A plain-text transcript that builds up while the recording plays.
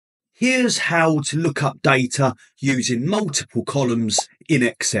Here's how to look up data using multiple columns in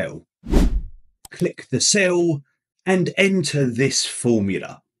Excel. Click the cell and enter this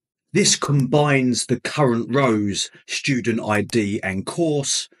formula. This combines the current rows, student ID and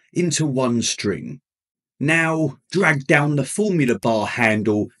course, into one string. Now drag down the formula bar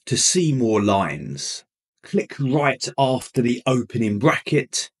handle to see more lines. Click right after the opening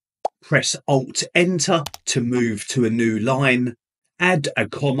bracket. Press Alt-Enter to move to a new line. Add a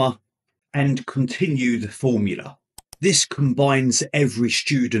comma and continue the formula. This combines every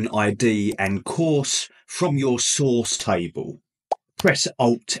student ID and course from your source table. Press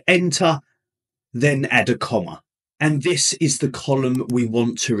Alt-Enter, then add a comma. And this is the column we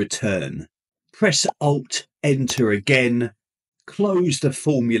want to return. Press Alt-Enter again, close the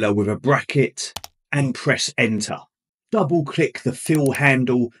formula with a bracket and press Enter. Double-click the fill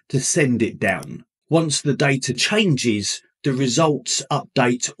handle to send it down. Once the data changes, the results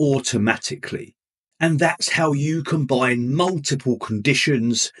update automatically. And that's how you combine multiple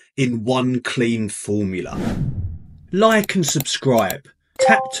conditions in one clean formula. Like and subscribe.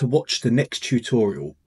 Tap to watch the next tutorial.